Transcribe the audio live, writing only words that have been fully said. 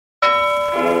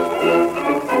I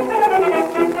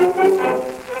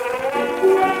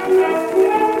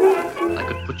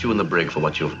could put you in the brig for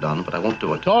what you've done, but I won't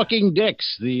do it. Talking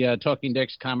Dicks, the Talking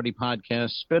Dicks comedy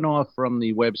podcast spinoff from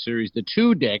the web series The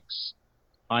Two Dicks.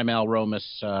 I'm Al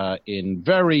Romas in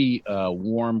very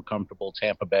warm, comfortable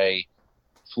Tampa Bay,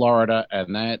 Florida,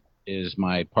 and that is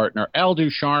my partner, Al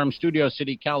Ducharme, Studio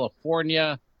City,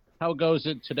 California. How goes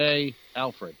it today,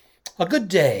 Alfred? A good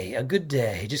day, a good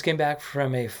day. Just came back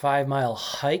from a 5-mile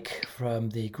hike from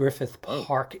the Griffith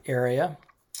Park area.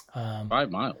 5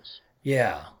 miles?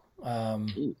 Yeah.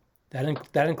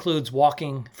 That includes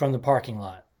walking from the parking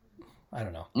lot. I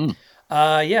don't know.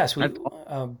 Yes, we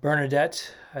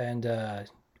Bernadette and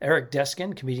Eric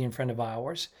Deskin, comedian friend of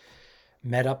ours,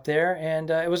 met up there, and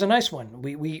it was a nice one.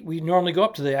 We normally go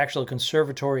up to the actual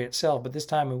conservatory itself, but this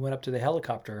time we went up to the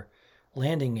helicopter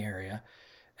landing area,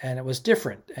 and it was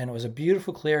different. And it was a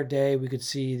beautiful, clear day. We could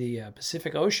see the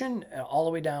Pacific Ocean all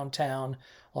the way downtown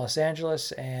Los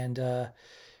Angeles, and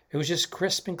it was just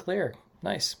crisp and clear.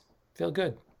 Nice. Feel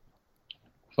good.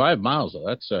 5 miles.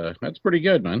 That's pretty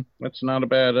good, man. That's not a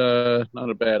bad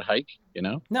hike, you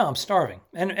know? No, I'm starving.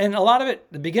 And a lot of it,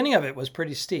 the beginning of it was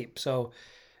pretty steep. So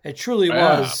it truly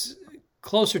was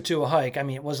closer to a hike. I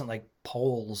mean, it wasn't like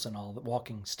poles and all the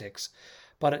walking sticks,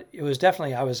 but it was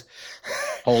definitely, I was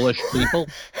Polish people.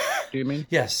 Do you mean?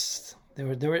 Yes. They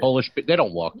were Polish. They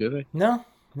don't walk, do they? No,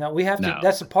 we have to,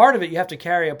 that's a part of it. You have to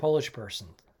carry a Polish person.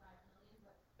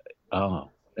 Oh,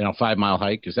 5 mile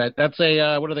hike. That's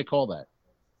a, what do they call that?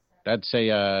 That's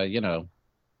a, you know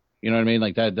what I mean?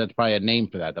 Like that's probably a name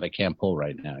for that I can't pull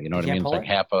right now. You know what I mean? It's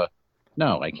like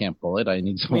no, I can't pull it. I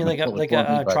need someone. You mean like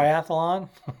a triathlon?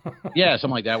 Yeah,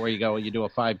 something like that where you do a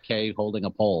 5K holding a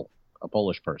pole, a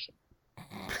Polish person.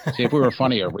 See, if we were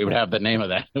funnier, we would have the name of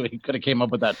that. We could have came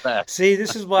up with that fast. See,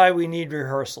 this is why we need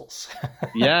rehearsals.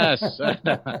 Yes.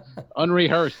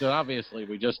 Unrehearsed. Obviously,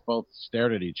 we just both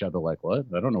stared at each other like, what?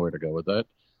 I don't know where to go with that.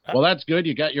 Well, that's good.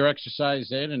 You got your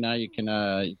exercise in, and now you can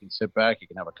sit back. You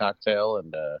can have a cocktail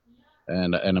and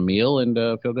a meal and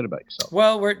feel good about yourself.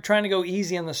 Well, we're trying to go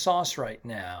easy on the sauce right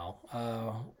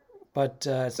now, but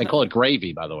they call it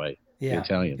gravy, by the way. Yeah,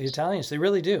 the Italians, they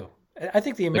really do. I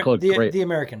think the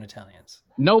American Italians.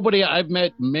 I've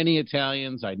met many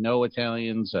Italians. I know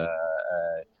Italians.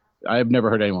 I've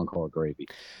never heard anyone call it gravy.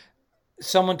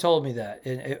 Someone told me that.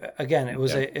 It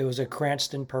was a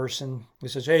Cranston person who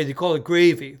says, "Hey, they call it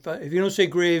gravy. If you don't say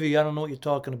gravy, I don't know what you're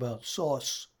talking about.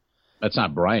 Sauce." That's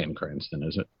not Bryan Cranston,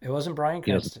 is it? It wasn't Bryan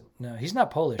Cranston. No, he's not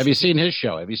Polish. Have you seen his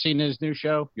show? Have you seen his new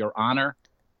show, Your Honor,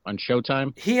 on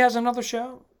Showtime? He has another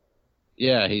show?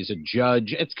 Yeah, he's a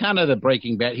judge. It's kind of the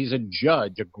Breaking Bad. He's a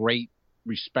judge, a great,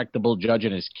 respectable judge,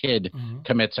 and his kid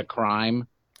commits a crime.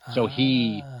 So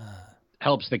he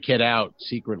helps the kid out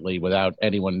secretly without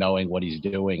anyone knowing what he's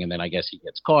doing, and then I guess he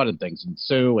gets caught and things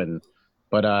ensue.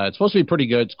 But it's supposed to be pretty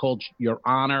good. It's called Your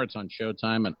Honor. It's on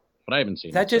Showtime, but I haven't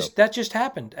seen it. That just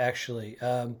happened actually.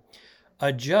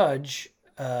 A judge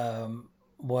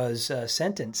was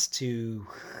sentenced to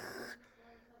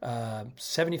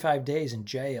 75 days in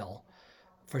jail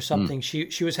for something.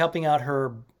 She was helping out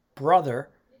her brother,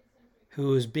 who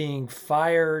was being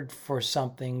fired for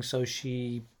something, so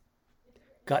she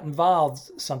got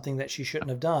involved, something that she shouldn't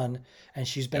have done, and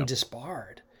she's been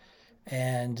disbarred.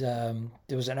 And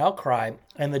there was an outcry,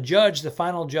 and the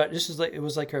final judge, it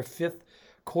was like her fifth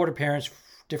court appearance,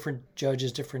 different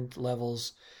judges, different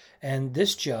levels, and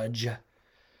this judge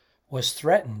was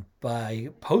threatened by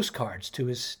postcards to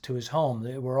his home.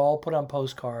 They were all put on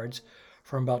postcards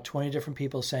from about 20 different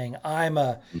people saying, "I'm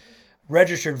a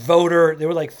registered voter." They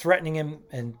were like threatening him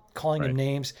and calling him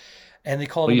names, and they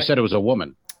called him. You said it was a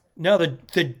woman. No,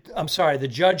 I'm sorry, the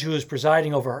judge who was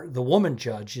presiding over the woman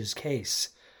judge's case,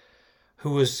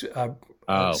 who was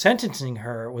sentencing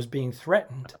her, was being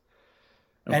threatened.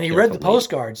 And he read the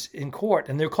postcards in court,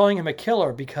 and they're calling him a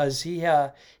killer because he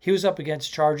was up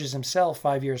against charges himself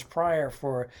 5 years prior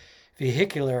for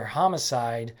vehicular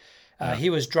homicide.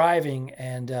 He was driving,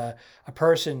 and a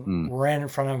person ran in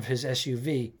front of his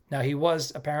SUV. Now, he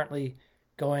was apparently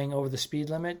going over the speed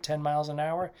limit, 10 miles an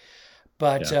hour.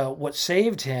 But what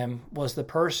saved him was the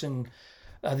person,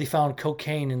 they found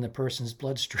cocaine in the person's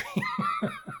bloodstream.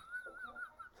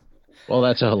 Well,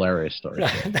 that's a hilarious story.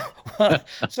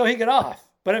 So he got off.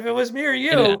 But if it was me or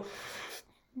you...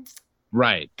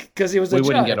 Right. Because he was a judge. We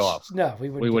wouldn't get off. No, we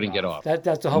wouldn't get off.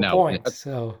 That's the whole point.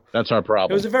 That's our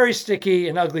problem. It was a very sticky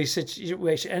and ugly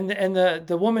situation. And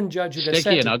the woman judge who got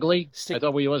sticky and ugly? I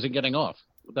thought we wasn't getting off.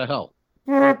 What the hell?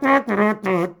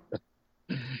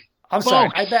 I'm sorry.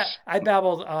 Folks. I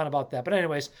babbled on about that. But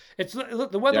anyways,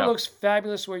 the weather Yeah. looks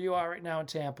fabulous where you are right now in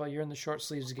Tampa. You're in the short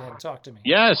sleeves again. Talk to me.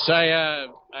 Yes, I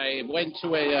went to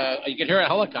you can hear a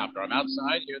helicopter. I'm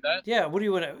outside. Hear that? Yeah. What do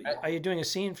you want? Are you doing a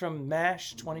scene from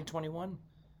MASH 2021?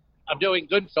 I'm doing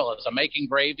Goodfellas. I'm making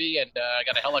gravy, and I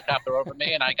got a helicopter over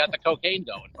me, and I got the cocaine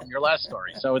going from your last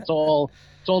story. So it's all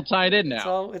tied in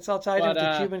now. It's all tied in with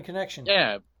the Cuban connection.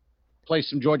 Yeah, play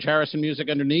some George Harrison music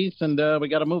underneath, and we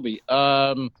got a movie.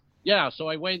 So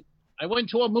I went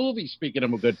to a movie. Speaking of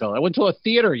Goodfellas, I went to a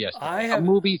theater yesterday. A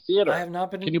movie theater. I have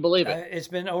not been. Can you believe it? It's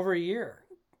been over a year.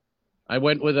 I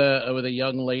went with a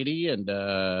young lady, and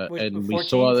 14, we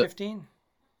saw 15?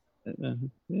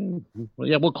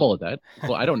 Yeah, we'll call it that.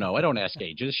 Well, I don't know. I don't ask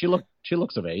ages. She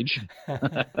looks of age.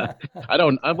 I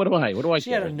don't. What do I? What do I?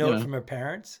 She had a note from her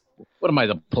parents. What am I,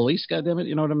 the police? Goddammit,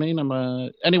 you know what I mean?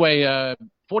 I'm anyway.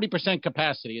 40%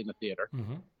 capacity in the theater.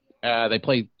 Mm-hmm. They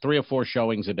play 3 or 4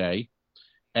 showings a day,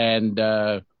 and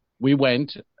we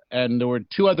went, and there were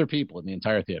 2 other people in the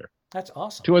entire theater. That's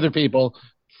awesome. 2 other people,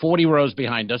 40 rows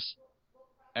behind us.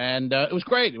 And it was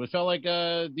great. It felt like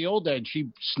the old days. She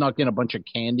snuck in a bunch of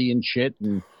candy and shit,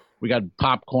 and we got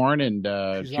popcorn. And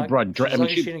she brought.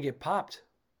 She didn't get popped.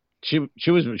 She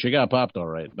got popped all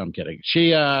right. No, I'm kidding.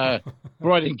 She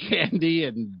brought in candy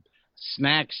and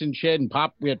snacks and shit, and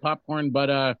we had popcorn,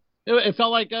 but it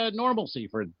felt like normalcy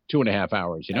for 2.5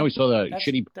 hours. You know, we saw the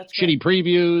shitty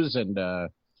previews, and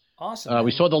awesome.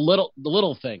 We saw the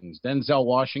little things. Denzel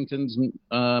Washington's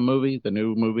movie, the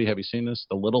new movie. Have you seen this?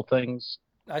 The Little Things.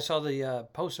 I saw the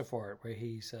poster for it where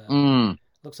he's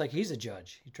looks like he's a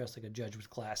judge. He dressed like a judge with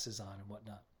glasses on and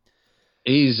whatnot.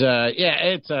 He's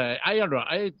it's I don't know.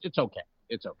 It's okay.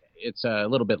 It's okay. It's a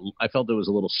little bit. I felt it was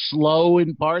a little slow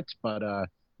in parts, but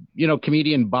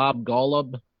comedian Bob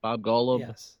Golub.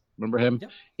 Yes. Remember him?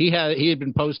 Yep. He had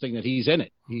been posting that he's in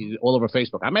it. He's all over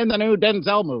Facebook. I'm in the new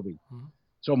Denzel movie. Mm-hmm.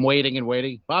 So I'm waiting and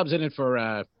waiting. Bob's in it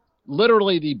for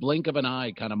literally the blink of an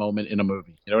eye kind of moment in a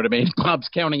movie. You know what I mean? Bob's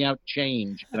counting out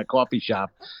change in a coffee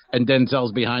shop, and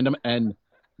Denzel's behind him. And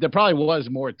there probably was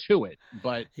more to it,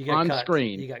 but on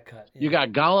screen, he got cut. Yeah. You got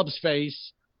Golub's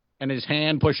face and his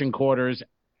hand pushing quarters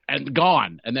and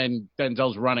gone. And then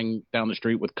Denzel's running down the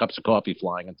street with cups of coffee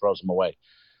flying and throws them away.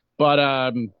 But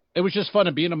it was just fun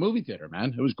to be in a movie theater,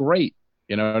 man. It was great.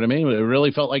 You know what I mean? It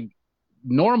really felt like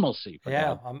normalcy.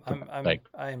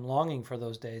 I'm longing for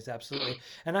those days. Absolutely.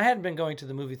 And I hadn't been going to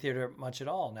the movie theater much at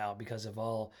all now because of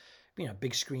all,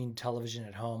 big screen television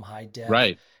at home, high def.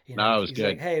 Right. No, it was good.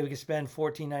 Like, hey, we can spend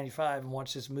 $14.95 and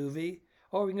watch this movie,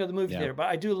 or we can go to the movie theater. But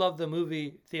I do love the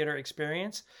movie theater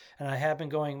experience, and I have been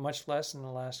going much less in the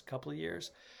last couple of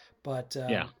years. But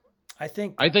I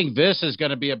think this is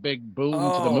going to be a big boom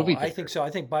to the movie theater. I think so. I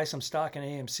think buy some stock in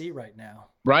AMC right now.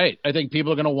 Right. I think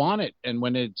people are going to want it. And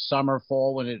when it's summer,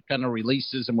 fall, when it kind of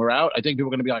releases and we're out, I think people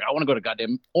are going to be like, I want to go to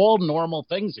goddamn all normal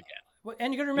things again. Well,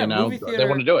 and you got to remember, movie theater, they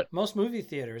want to do it. Most movie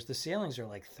theaters, the ceilings are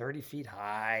like 30 feet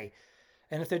high.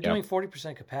 And if they're doing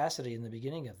 40% capacity in the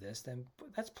beginning of this, then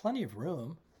that's plenty of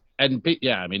room. And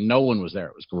no one was there.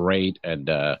 It was great. And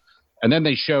then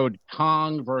they showed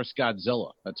Kong vs.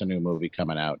 Godzilla. That's a new movie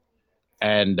coming out.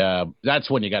 And that's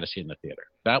one you got to see in the theater.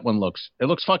 That one looks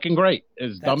fucking great.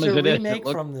 As dumb as it is. That's a remake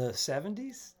from the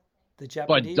 70s? The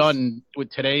Japanese? But done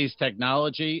with today's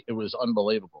technology, it was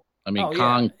unbelievable. I mean,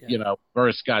 Kong,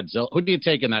 versus Godzilla. Who do you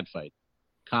take in that fight?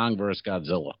 Kong versus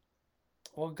Godzilla.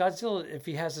 Well, Godzilla, if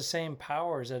he has the same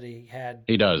powers that he had.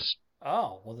 He does.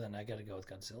 Oh, well, then I got to go with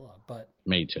Godzilla. But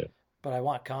me too. But I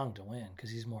want Kong to win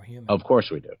because he's more human. Of course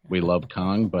we do. We love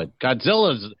Kong, but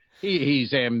Godzilla's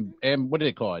he's what do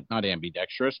they call it? Not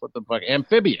ambidextrous. What the fuck?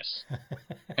 Amphibious.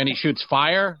 And he shoots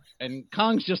fire. And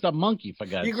Kong's just a monkey, for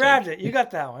God's sake. You grabbed it. You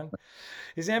got that one.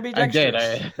 He's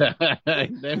ambidextrous. I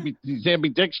did. He's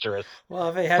ambidextrous. Well,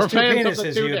 if he has two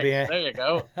penises, he would be. There you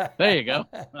go. There you go.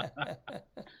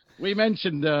 We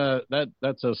mentioned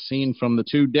that's a scene from The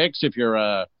Two Dicks. If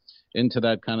you're into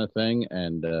that kind of thing,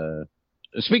 and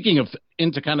speaking of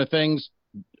into kind of things,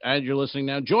 as you're listening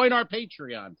now, join our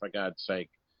Patreon for God's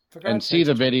sake, and see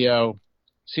the video.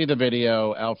 See the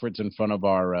video. Alfred's in front of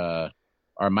our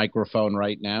microphone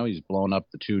right now. He's blown up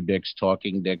the Two Dicks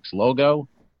Talking Dicks logo,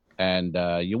 and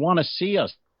you want to see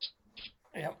us.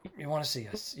 Yep, you want to see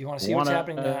us. You want to see what's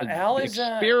happening now. Al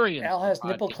has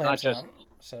nipple clamps on,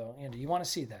 so Andy, you want to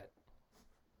see that.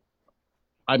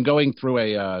 I'm going through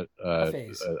a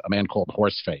man called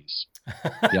Horse Phase.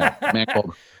 Yeah, a man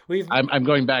called. I'm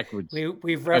going backwards.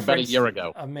 We've referenced about a year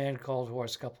ago a man called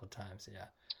Horse a couple of times. Yeah.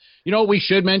 You know what we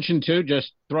should mention too?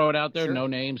 Just throw it out there. Sure. No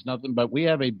names, nothing. But we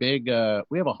have a big.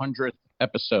 We have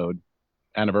 100th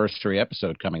anniversary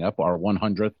episode coming up. Our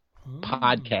 100th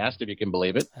podcast, if you can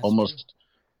believe it. That's Almost true.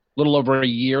 a little over a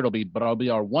year. It'll be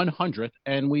our 100th,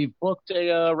 and we've booked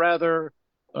a rather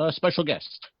special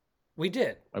guest. We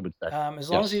did. I would say, as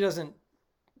long as he doesn't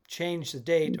change the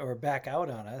date or back out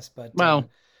on us. But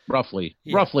roughly,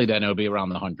 then it'll be around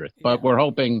the 100th. But we're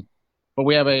hoping. But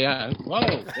we have a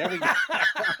whoa! There we go.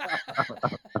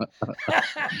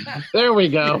 There we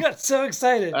go. You got so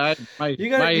excited. You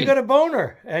got a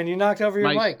boner, and you knocked over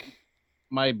your mic.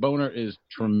 My boner is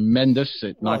tremendous.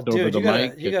 It knocked over the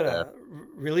mic. You gotta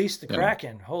release the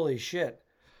Kraken. Holy shit!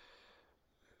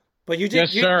 But you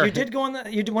did. Yes, sir. You did go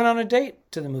on. You went on a date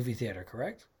to the movie theater,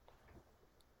 correct?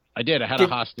 I did. I had a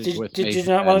hostage with me. Did you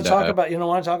not want to talk about? You don't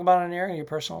want to talk about it on air in your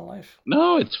personal life?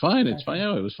 No, it's fine. It's fine.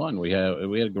 Yeah, it was fun. We had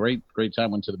a great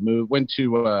time. Went to the movie. Went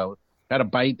to had a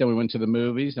bite. Then we went to the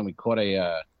movies. Then we caught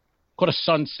a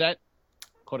sunset.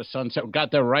 Caught a sunset. We got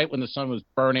there right when the sun was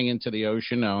burning into the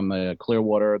ocean on the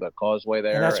Clearwater, the causeway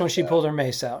there. And that's when she pulled her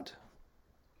mace out.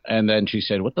 And then she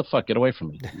said, "What the fuck? Get away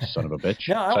from me, you son of a bitch!"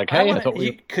 No, it's like,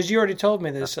 hey, because you already told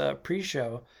me this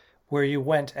pre-show where you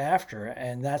went after,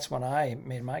 and that's when I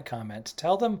made my comment.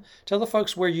 Tell the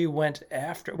folks where you went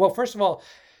after. Well, first of all,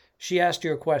 she asked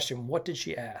you a question. What did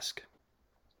she ask?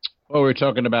 Well, we were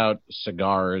talking about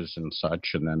cigars and such,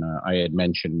 and then I had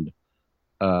mentioned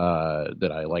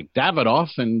that I like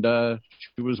Davidoff, and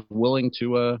she was willing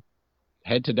to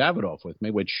head to Davidoff with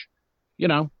me, which,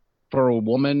 for a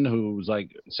woman who's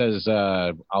says,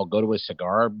 I'll go to a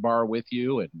cigar bar with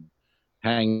you and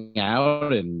hang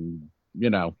out, and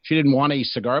she didn't want a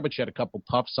cigar, but she had a couple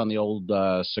puffs on the old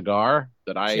cigar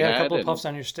that I had. She had a couple of puffs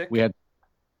on your stick?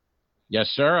 Yes,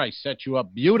 sir. I set you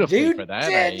up beautifully for that.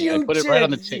 I put it right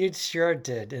on the tee. You sure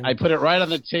did. I put it right on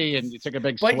the tee, and you took a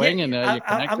big swing, and you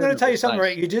connected. I'm going to tell you something,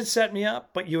 right? You did set me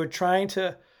up, but you were trying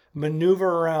to maneuver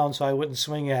around so I wouldn't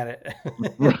swing at it.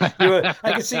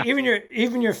 I could see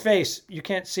even your face. You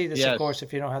can't see this, of course,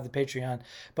 if you don't have the Patreon.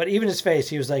 But even his face,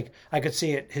 he was like, I could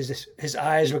see it. His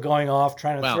eyes were going off,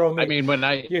 trying to throw me. I mean,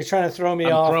 you're trying to throw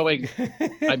me off.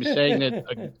 I'm saying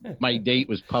that my date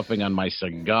was puffing on my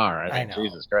cigar. I know.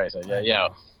 Jesus Christ! Yeah.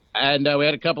 And we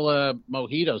had a couple of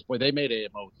mojitos. Boy, they made a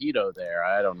mojito there.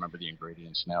 I don't remember the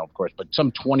ingredients now, of course, but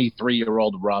some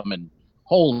 23-year-old rum, and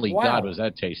holy God, was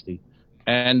that tasty.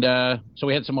 And so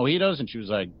we had some mojitos, and she was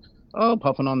like,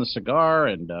 puffing on the cigar,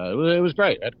 and it was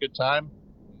great. I had a good time.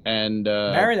 And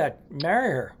marry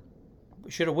her.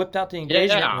 We should have whipped out the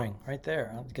engagement ring right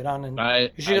there. I'll get on and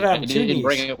you should get on two knees.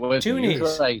 Bring it with two knees.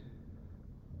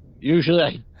 Usually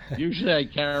I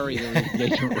carry the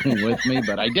engagement ring with me,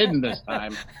 but I didn't this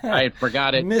time. I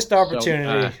forgot it. Missed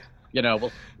opportunity.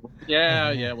 We'll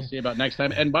see about next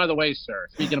time. And by the way, sir,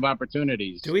 speaking of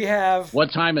opportunities, do we have?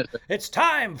 What time is it? It's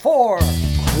time for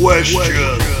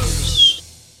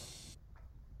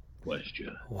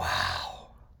question. Wow.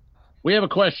 We have a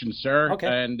question, sir. Okay.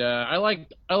 And I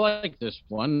like this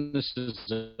one. This is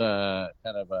kind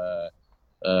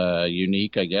of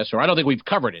unique, I guess, or I don't think we've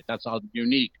covered it. That's all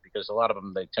unique because a lot of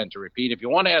them they tend to repeat. If you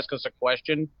want to ask us a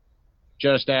question,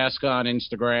 just ask on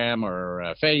Instagram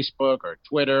or Facebook or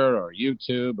Twitter or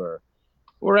YouTube or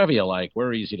wherever you like.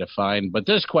 We're easy to find. But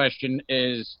this question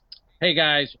is, hey,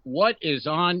 guys, what is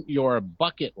on your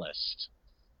bucket list?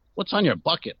 What's on your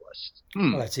bucket list?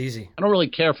 Well, that's easy. I don't really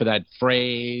care for that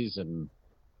phrase, and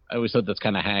I always thought that's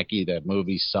kind of hacky. That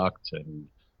movie sucked, and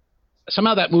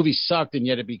somehow that movie sucked, and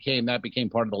yet it became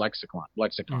part of the lexicon.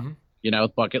 Mm-hmm.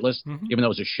 Bucket list, even though it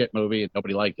was a shit movie and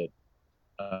nobody liked it.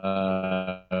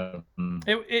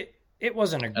 It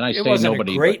wasn't a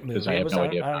great movie. I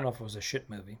don't know if it was a shit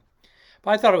movie,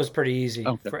 but I thought it was pretty easy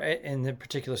in the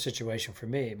particular situation for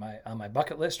me. On my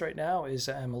bucket list right now is,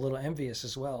 I'm a little envious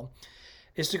as well,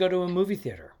 is to go to a movie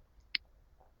theater.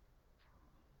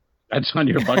 That's on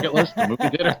your bucket list, the movie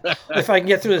theater? If I can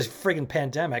get through this friggin'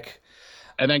 pandemic.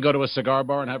 And then go to a cigar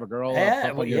bar and have a girl.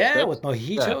 With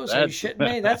mojitos. Are you shitting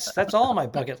me? That's all on my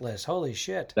bucket list. Holy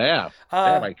shit. Yeah.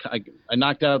 I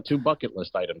knocked out 2 bucket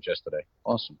list items yesterday.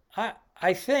 Awesome.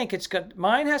 I think it's good.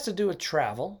 Mine has to do with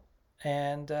travel,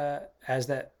 and as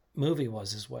that movie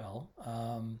was as well.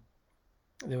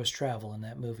 There was travel in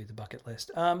that movie, the bucket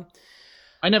list.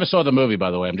 I never saw the movie,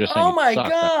 by the way. I'm just saying. Oh my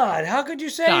God! How could you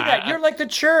say that? You're like the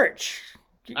church.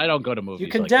 I don't go to movies.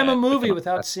 You condemn like a movie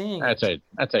without seeing it.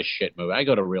 That's a shit movie. I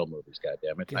go to real movies,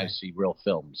 goddammit. Okay. I see real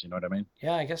films. You know what I mean?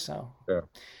 Yeah, I guess so. Sure.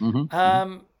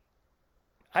 Mm-hmm.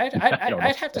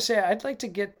 I'd have to say I'd like to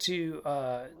get to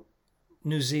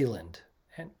New Zealand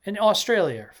and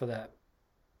Australia for that.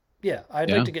 Yeah, I'd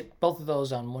like to get both of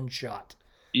those on one shot.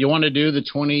 You want to do the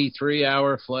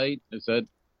 23-hour flight? Is it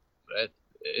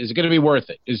going to be worth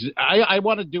it? I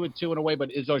want to do it too in a way,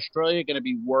 but is Australia going to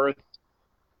be worth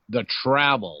the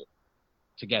travel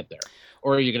to get there?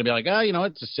 Or are you going to be like,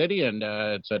 it's a city and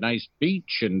it's a nice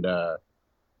beach and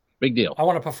big deal? I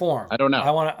want to perform. I don't know.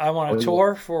 I want to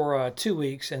tour for 2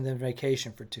 weeks and then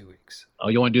vacation for 2 weeks. Oh,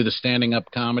 you want to do the standing up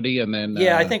comedy and then?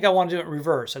 Yeah, I think I want to do it in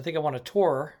reverse. I think I want to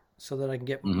tour so that I can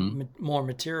get more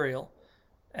material,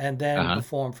 and then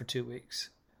perform for 2 weeks.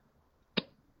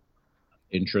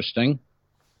 Interesting.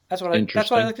 That's what I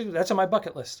like to do. That's on my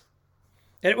bucket list.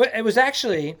 It was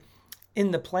actually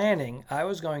in the planning. I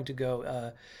was going to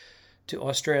go to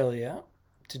Australia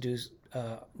to do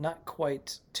not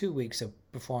quite 2 weeks of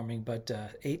performing, but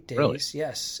 8 days. Really?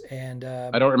 Yes, and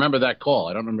I don't remember that call.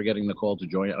 I don't remember getting the call to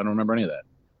join. I don't remember any of that.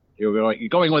 You're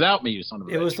going without me, you son of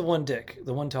a bitch. It was the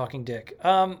one talking dick.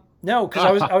 No,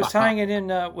 because I was tying it in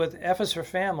with F is for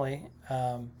Family.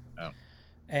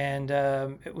 And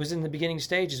it was in the beginning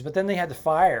stages, but then they had the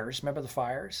fires. Remember the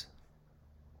fires?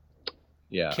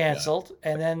 Yeah. Canceled,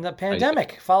 and then the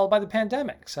pandemic, followed by the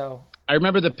pandemic. So I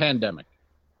remember the pandemic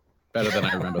better than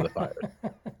I remember the fire.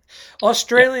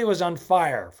 Australia was on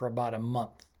fire for about a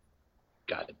month.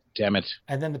 God damn it!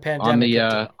 And then the pandemic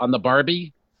on the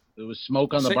Barbie, there was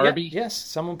smoke on the Barbie. Yes,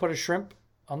 someone put a shrimp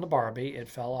on the Barbie. It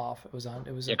fell off. It was on.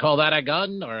 It was. You call that a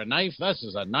gun or a knife? This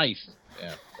is a knife.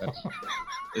 Yeah,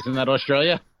 isn't that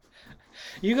Australia?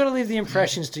 You got to leave the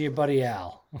impressions to your buddy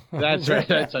Al. That's right.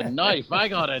 That's a knife. I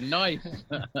got a knife.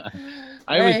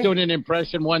 I was doing an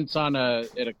impression once at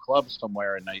a club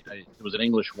somewhere, and it was an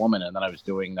English woman, and then I was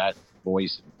doing that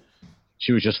voice.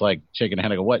 She was just like shaking her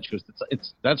head. I go, "What?" She goes,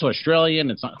 "That's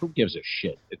Australian. It's not. Who gives a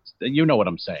shit? It's you know what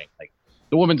I'm saying." Like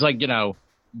the woman's like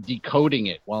decoding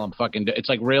it while I'm fucking. It's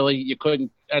like really you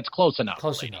couldn't. That's close enough.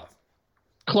 Close enough.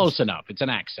 Close enough. It's an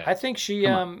accent. I think she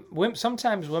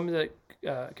sometimes women that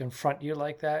confront you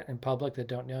like that in public that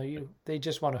don't know you, they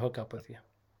just want to hook up with you.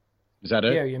 Is that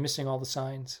it? Yeah, you're missing all the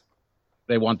signs.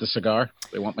 They want the cigar.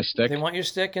 They want my stick. They want your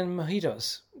stick and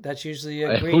mojitos. That's usually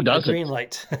a green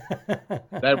light.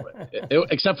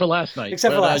 Except for last night.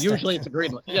 Usually it's a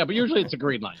green light. Yeah, but usually it's a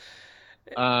green light.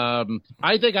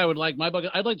 I think I would like my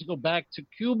bucket. I'd like to go back to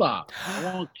Cuba. I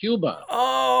want Cuba.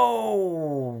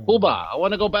 Oh, Cuba. I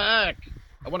want to go back.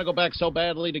 I want to go back so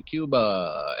badly to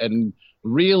Cuba. And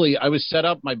really, I was set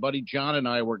up. My buddy John and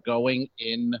I were going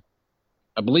in,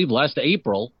 I believe, last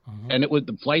April, and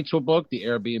the flights were booked, the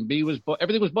Airbnb was booked,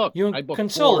 everything was booked. You and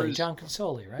Consoli, John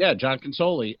Consoli, right? Yeah, John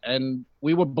Consoli, and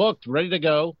we were booked, ready to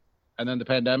go, and then the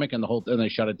pandemic and and they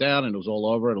shut it down, and it was all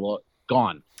over and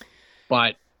gone.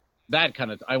 But that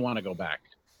I want to go back.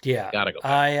 Yeah, gotta go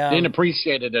back. I didn't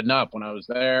appreciate it enough when I was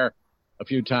there a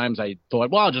few times. I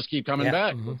thought, well, I'll just keep coming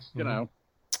back.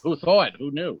 Who thought?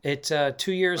 Who knew? It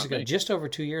 2 years ago, just over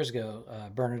 2 years ago,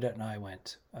 Bernadette and I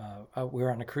went. We were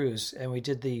on a cruise, and we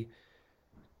did the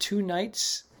 2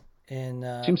 nights in.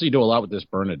 Seems you do a lot with this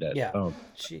Bernadette. Yeah. Oh,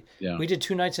 We did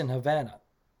 2 nights in Havana.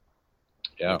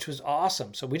 Yeah. Which was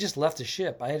awesome. So we just left the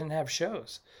ship. I didn't have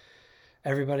shows.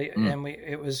 Everybody and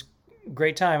it was a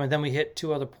great time. And then we hit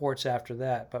 2 other ports after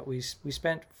that. But we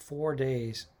spent 4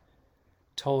 days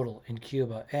total in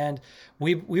Cuba, and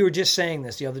we were just saying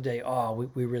this the other day.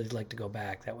 We really like to go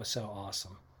back. That was so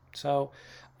awesome. So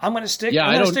I'm going to stick.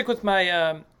 I'm going to stick with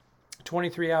my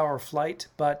 23-hour flight,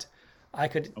 but I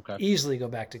could easily go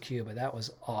back to Cuba. That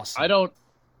was awesome.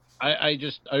 I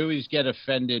always get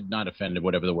not offended,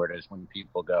 whatever the word is, when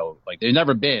people go like they've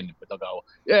never been, but they'll go,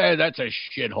 yeah, that's a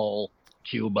shithole,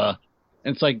 Cuba,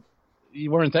 and it's like you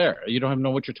weren't there. You don't even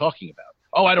know what you're talking about.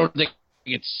 Oh, I don't think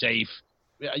it's safe.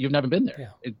 You've never been there. Yeah.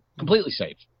 It's completely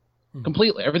safe.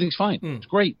 Completely. Everything's fine. It's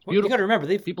great. It's beautiful. You got to remember,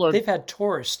 they've had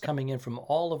tourists coming in from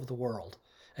all over the world,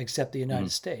 except the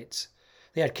United States.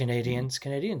 They had Canadians.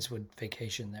 Canadians would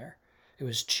vacation there. It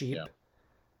was cheap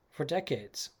for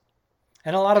decades.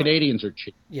 And a lot of Canadians are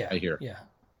cheap. Yeah. I hear. Yeah.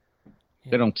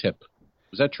 They don't tip.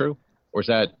 Is that true? Or is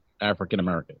that African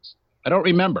Americans? I don't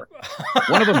remember.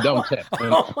 One of them don't tip.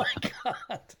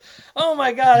 Oh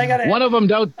my God! I gotta. One of them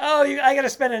don't. I gotta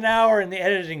spend an hour in the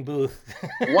editing booth.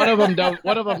 One of them don't.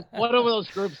 One of those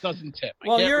groups doesn't tip.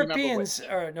 Well, Europeans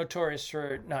are notorious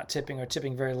for not tipping or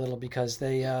tipping very little because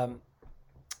their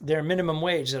minimum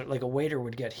wage that like a waiter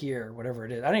would get here, whatever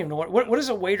it is. I don't even know what does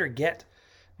a waiter get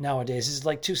nowadays. Is it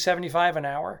like $2.75 an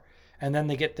hour, and then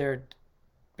they get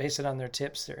base it on their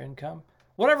tips, their income.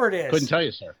 Whatever it is. Couldn't tell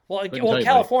you, sir. Well,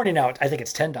 California now, I think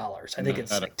it's $10. I think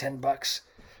it's like $10,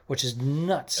 which is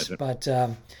nuts. But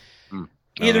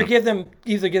either give them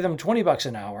 $20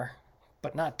 an hour,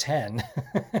 but not 10.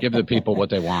 Give the people what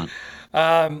they want.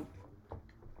 And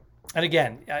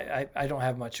again, I don't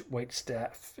have much wait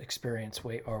staff experience,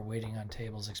 waiting on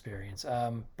tables experience.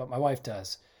 But my wife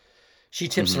does. She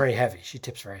tips very heavy. She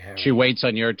tips very heavy. She waits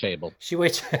on your table. She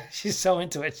waits. She's so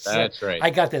into it. That's right. I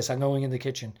got this. I'm going in the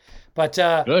kitchen. But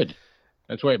good.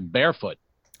 That's right. Barefoot.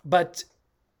 But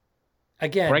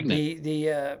again, pregnant.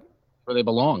 the where they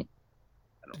belong.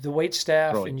 The wait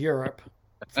staff in Europe,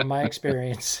 from my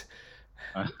experience,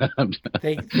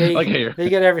 they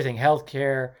get everything: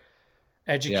 healthcare,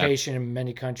 education in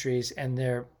many countries, and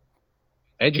their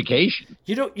education.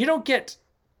 You don't get.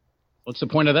 What's the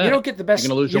point of that? You don't get the best. You're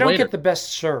gonna lose you don't waiter. get the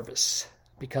best service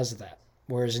because of that.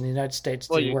 Whereas in the United States,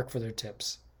 they work for their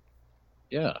tips.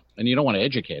 Yeah, and you don't want to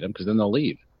educate them because then they'll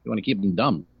leave. You want to keep them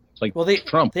dumb. It's like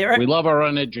Trump. We love our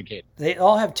uneducated. They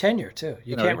all have tenure too.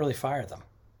 You can't really fire them.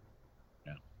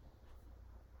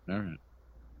 Yeah. All right.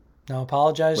 No,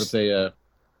 apologize. What if they?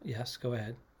 Yes, go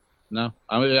ahead. No,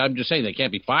 I'm just saying they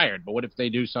can't be fired. But what if they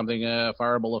do something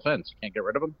fireable offense? You can't get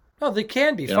rid of them. No, they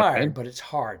can be fired, but it's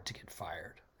hard to get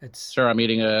fired. Sir, I'm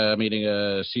eating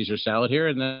a Caesar salad here,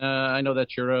 and I know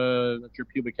that's your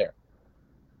pubic hair.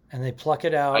 And they pluck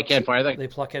it out. I can't fire that. They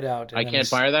pluck it out. I can't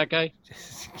fire that guy.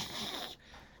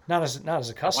 Not as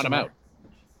a customer. I want him out.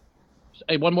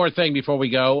 Hey, one more thing before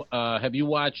we go. Have you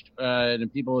watched?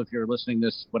 And people, if you're listening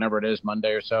this whenever it is,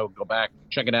 Monday or so, go back,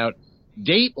 check it out.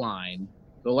 Dateline.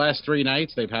 The last 3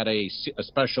 nights, they've had a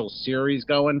special series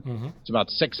going. Mm-hmm. It's about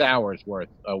 6 hours worth.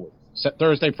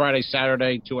 Thursday, Friday,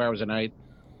 Saturday, 2 hours a night.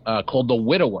 Called The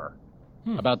Widower,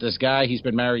 about this guy. He's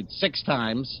been married 6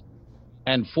 times,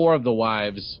 and 4 of the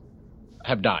wives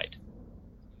have died.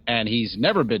 And he's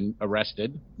never been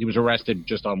arrested. He was arrested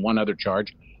just on one other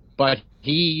charge. But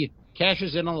he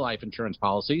cashes in on life insurance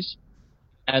policies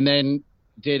and then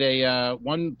did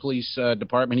one police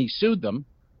department. He sued them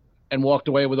and walked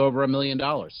away with over $1 million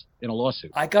in a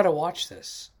lawsuit. I got to watch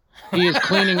this. He is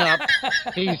cleaning up.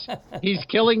 He's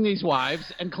killing these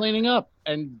wives and cleaning up.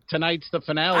 And tonight's the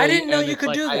finale. I didn't know you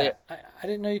could do that. I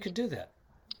didn't know you could do that.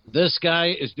 This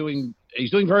guy is doing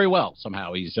very well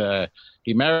somehow. He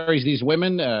marries these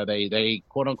women. They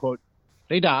quote unquote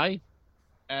they die,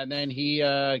 and then he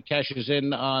cashes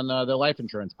in on the life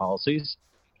insurance policies.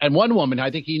 And one woman,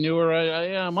 I think he knew her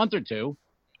a month or two,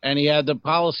 and he had the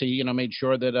policy, made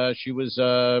sure that she was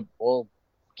all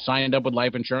signed up with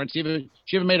life insurance. She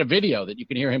even made a video that you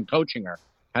can hear him coaching her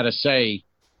how to say,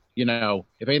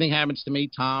 if anything happens to me,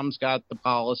 Tom's got the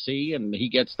policy and he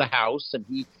gets the house. And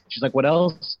she's like, what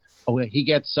else? Oh, he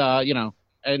gets,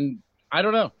 and I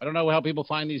don't know. I don't know how people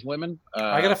find these women.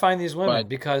 I got to find these women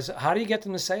because how do you get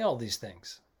them to say all these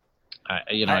things?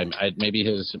 Maybe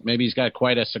he's got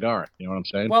quite a cigar. You know what I'm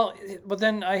saying? Well, but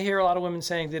then I hear a lot of women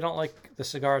saying they don't like the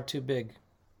cigar too big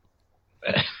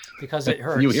because it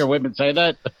hurts. You hear women say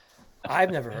that?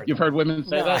 I've never heard. You've heard women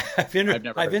say that?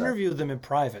 I've interviewed them in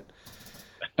private,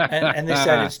 and they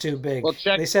said it's too big. Well,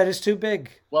 they said it's too big.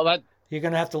 Well, you're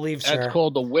going to have to leave, sir. That's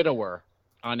called The Widower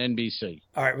on NBC.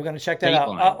 All right, we're going to check that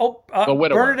out.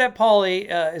 Bernadette Pauly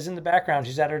is in the background.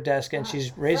 She's at her desk, and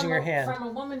she's raising her hand. From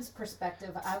a woman's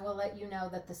perspective, I will let you know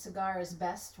that the cigar is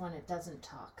best when it doesn't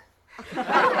talk.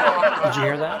 Did you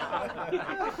hear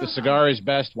that? The cigar is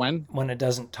best when? When it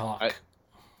doesn't talk.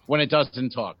 When it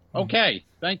doesn't talk. Okay,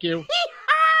 thank you.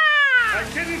 I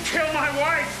didn't kill my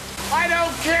wife. I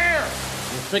don't care.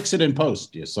 We'll fix it in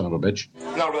post, you son of a bitch.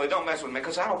 No, really, don't mess with me,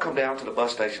 because I don't come down to the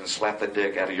bus station and slap the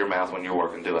dick out of your mouth when you're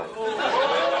working, do I? Oh,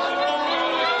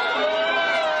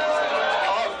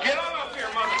 get on up here,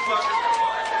 motherfucker.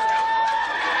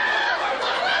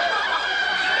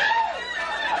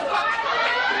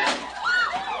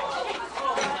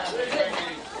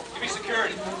 Give me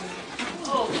security.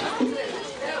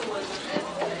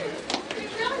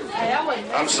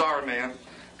 I'm sorry, man.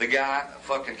 The guy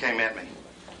fucking came at me.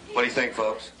 What do you think,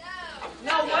 folks?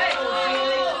 No way.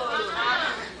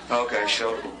 Okay,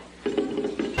 sure. All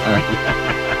right.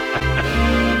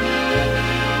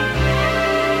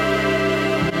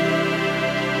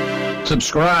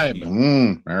 Subscribe.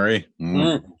 Mary.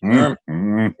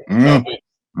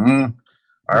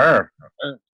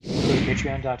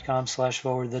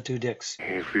 Patreon.com/forward2dicks.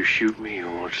 If you shoot me, you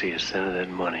won't see a cent of that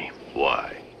money.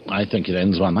 Why? I think it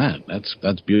ends on that.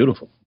 That's beautiful.